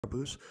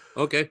Prabhu's.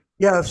 Okay.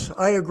 Yes,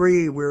 I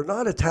agree. We're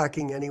not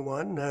attacking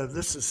anyone.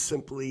 This is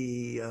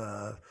simply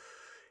a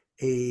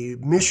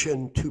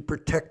mission to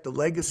protect the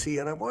legacy.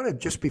 And I wanted,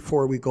 just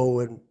before we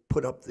go and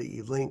put up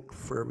the link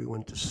for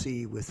everyone to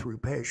see with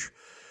Rupesh,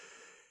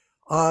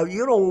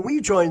 when we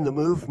joined the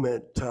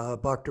movement,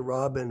 Dr.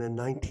 Robin, in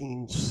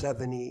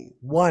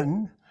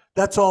 1971,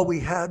 that's all we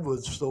had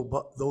was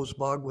those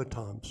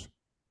Bhagavatams,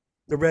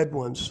 the red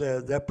ones,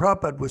 that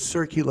Prabhupada was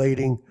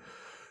circulating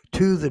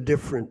to the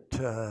different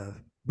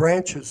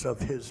branches of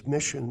his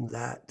mission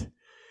that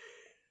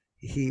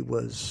he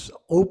was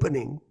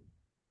opening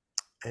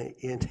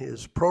in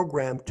his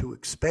program to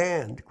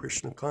expand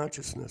Krishna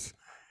consciousness.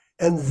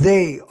 And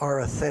they are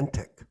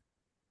authentic,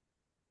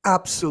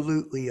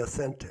 absolutely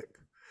authentic.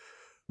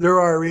 There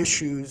are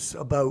issues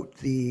about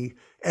the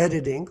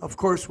editing. Of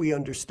course, we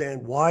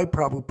understand why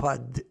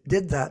Prabhupada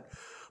did that,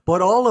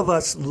 but all of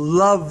us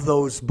love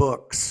those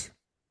books,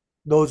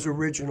 those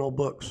original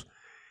books.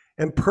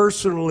 And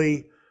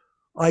personally,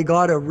 I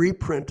got a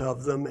reprint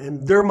of them,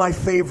 and they're my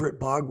favorite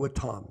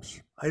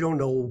Bhagavatams. I don't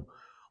know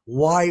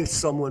why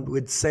someone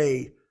would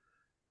say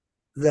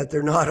that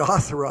they're not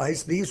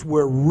authorized. These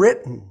were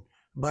written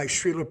by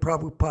Srila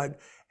Prabhupada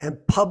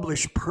and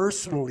published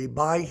personally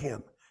by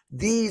him.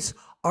 These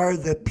are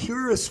the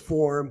purest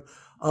form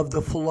of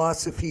the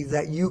philosophy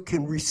that you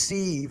can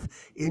receive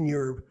in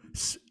your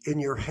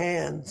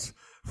hands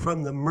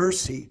from the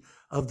mercy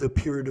of the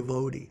pure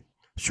devotee.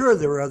 Sure,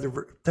 there are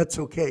other, that's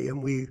okay,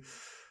 and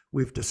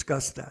we've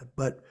discussed that,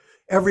 but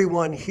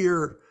everyone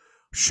here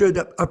should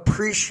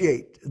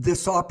appreciate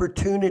this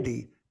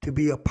opportunity to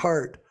be a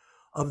part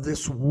of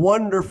this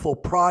wonderful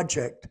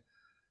project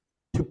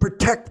to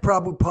protect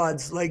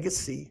Prabhupada's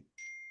legacy.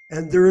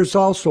 And there is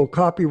also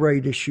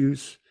copyright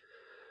issues.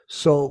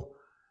 So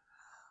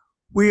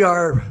we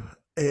are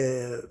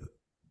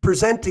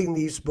presenting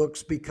these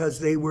books because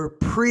they were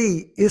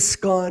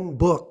pre-ISKCON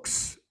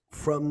books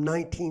from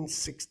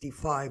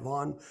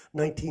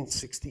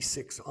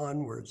 1966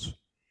 onwards.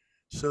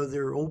 So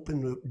they're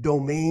open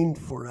domain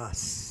for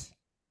us.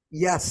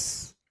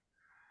 Yes.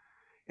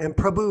 And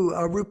Prabhu,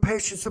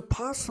 Rupesh, is it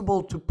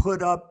possible to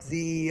put up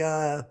the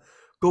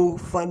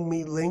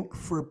GoFundMe link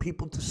for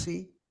people to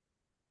see?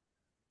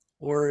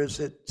 Or is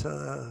it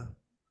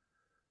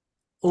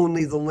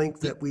only the link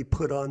that we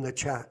put on the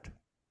chat?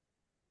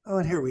 Oh,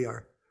 and here we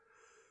are.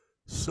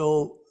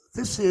 So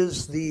this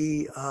is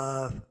the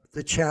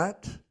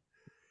chat.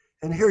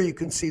 And here you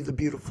can see the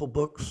beautiful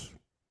books.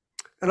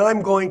 And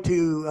I'm going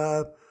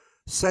to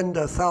send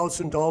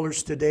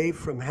 $1,000 today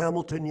from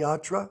Hamilton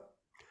Yatra.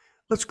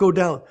 Let's go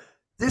down.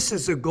 This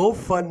is a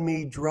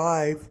GoFundMe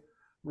drive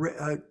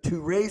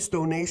to raise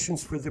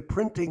donations for the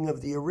printing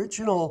of the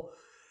original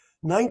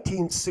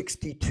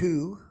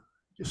 1962,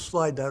 just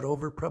slide that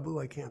over,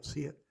 Prabhu, I can't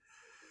see it,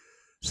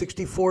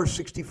 64,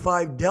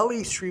 65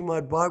 Delhi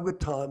Srimad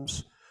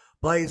Bhagavatams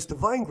by His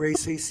Divine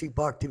Grace A.C.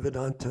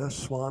 Bhaktivedanta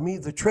Swami.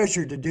 The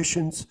treasured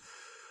editions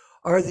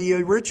are the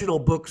original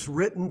books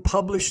written,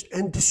 published,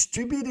 and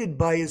distributed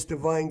by His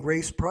Divine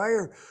Grace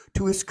prior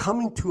to his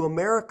coming to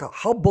America.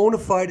 How bona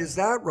fide is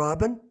that,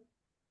 Robin?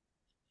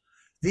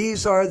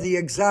 These are the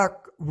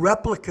exact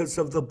replicas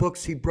of the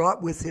books he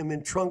brought with him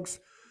in trunks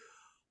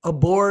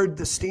aboard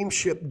the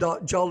steamship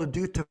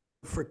Jaladuta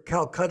for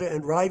Calcutta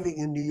and arriving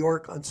in New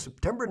York on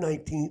September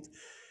 19th,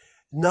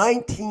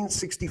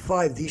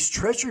 1965. These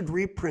treasured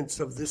reprints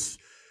of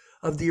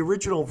the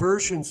original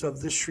versions of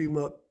this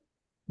Srimad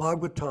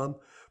Bhagavatam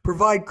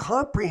provide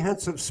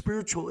comprehensive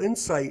spiritual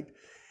insight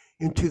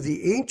into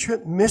the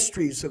ancient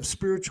mysteries of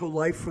spiritual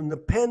life from the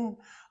pen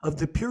of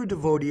the pure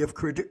devotee of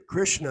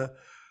Krishna,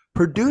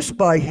 produced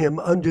by him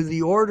under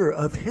the order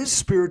of his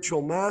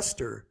spiritual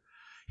master,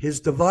 His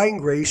Divine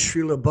Grace,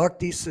 Srila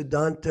Bhakti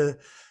Siddhanta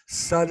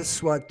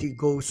Saraswati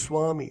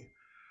Goswami.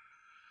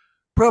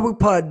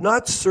 Prabhupada,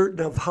 not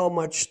certain of how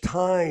much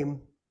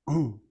time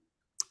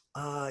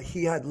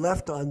he had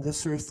left on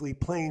this earthly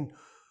plane,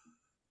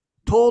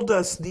 told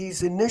us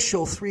these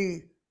initial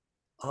three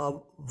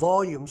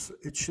volumes,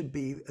 it should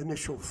be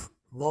initial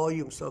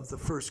volumes of the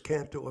first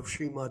canto of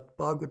Srimad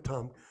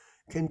Bhagavatam,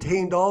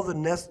 contained all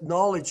the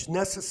knowledge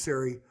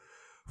necessary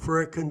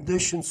for a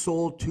conditioned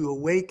soul to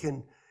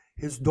awaken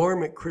his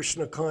dormant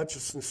Krishna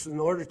consciousness in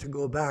order to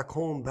go back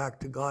home, back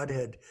to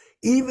Godhead,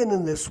 even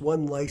in this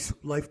one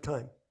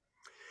lifetime.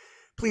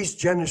 Please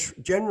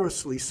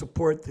generously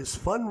support this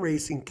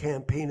fundraising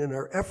campaign and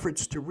our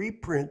efforts to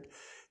reprint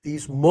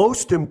these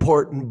most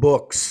important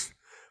books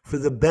for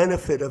the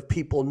benefit of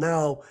people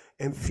now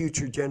and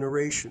future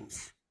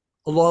generations,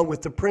 along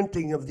with the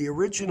printing of the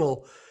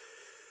original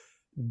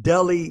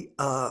Delhi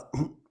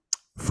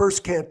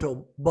first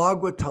canto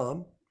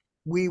Bhagavatam.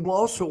 We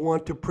also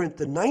want to print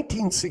the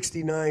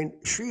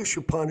 1969 Sri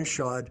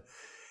Upanishad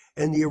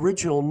and the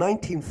original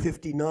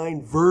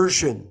 1959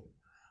 version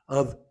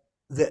of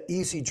The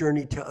Easy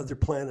Journey to Other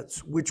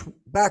Planets, which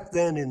back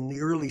then in the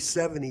early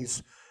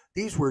 70s,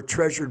 these were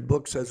treasured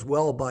books as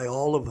well by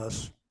all of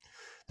us.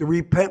 The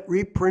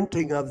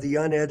reprinting of the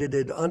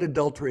unedited,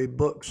 unadulterated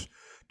books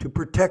to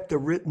protect the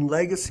written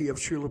legacy of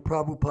Srila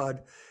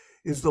Prabhupada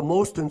is the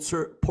most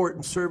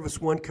important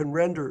service one can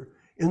render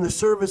in the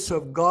service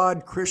of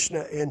God,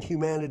 Krishna, and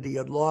humanity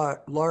at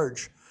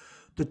large.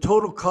 The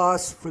total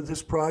cost for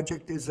this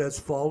project is as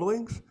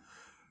following.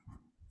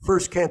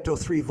 First Canto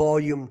 3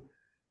 volume,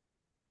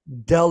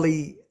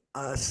 Delhi,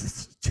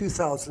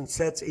 2,000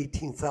 sets,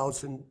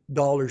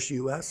 $18,000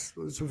 US. It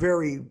was a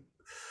very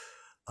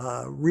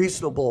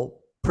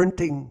reasonable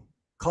printing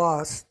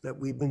cost that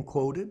we've been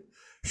quoted.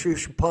 Sri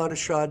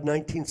Upanishad,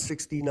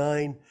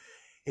 1969,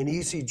 An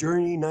Easy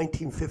Journey,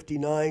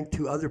 1959,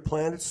 to Other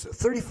Planets,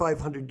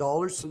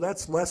 $3,500. So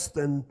that's less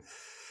than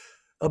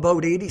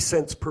about 80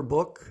 cents per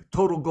book.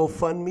 Total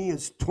GoFundMe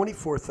is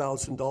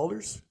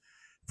 $24,000.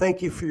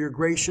 Thank you for your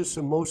gracious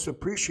and most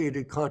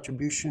appreciated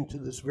contribution to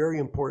this very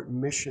important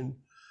mission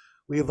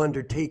we have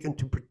undertaken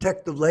to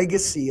protect the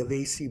legacy of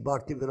A.C.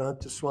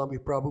 Bhaktivedanta Swami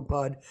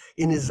Prabhupada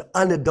in his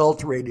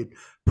unadulterated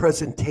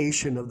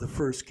presentation of the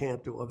first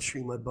canto of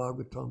Srimad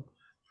Bhagavatam.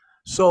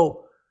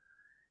 So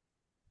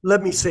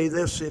let me say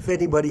this, if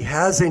anybody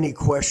has any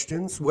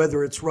questions,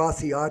 whether it's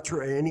Rathayatra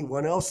or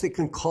anyone else, they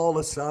can call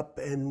us up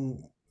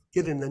and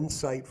get an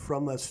insight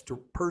from us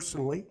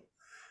personally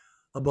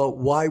about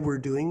why we're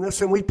doing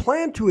this. And we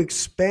plan to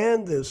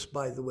expand this,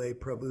 by the way,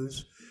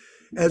 Prabhus,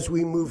 as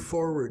we move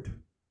forward,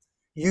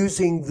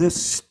 using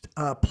this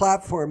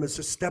platform as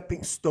a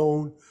stepping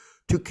stone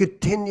to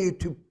continue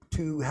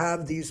to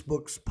have these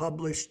books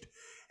published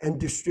and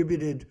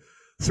distributed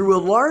through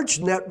a large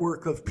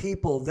network of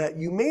people that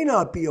you may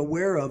not be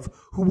aware of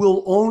who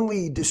will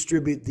only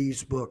distribute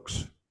these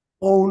books.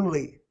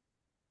 Only.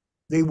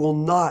 They will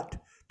not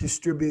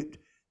distribute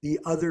the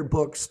other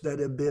books that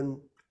have been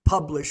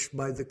published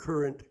by the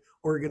current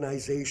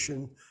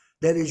organization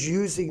that is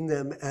using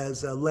them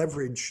as a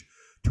leverage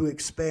to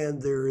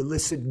expand their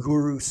illicit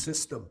guru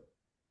system.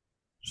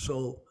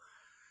 So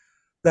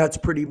that's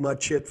pretty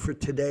much it for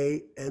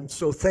today. And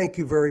so thank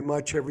you very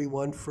much,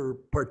 everyone, for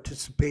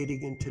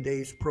participating in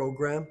today's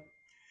program.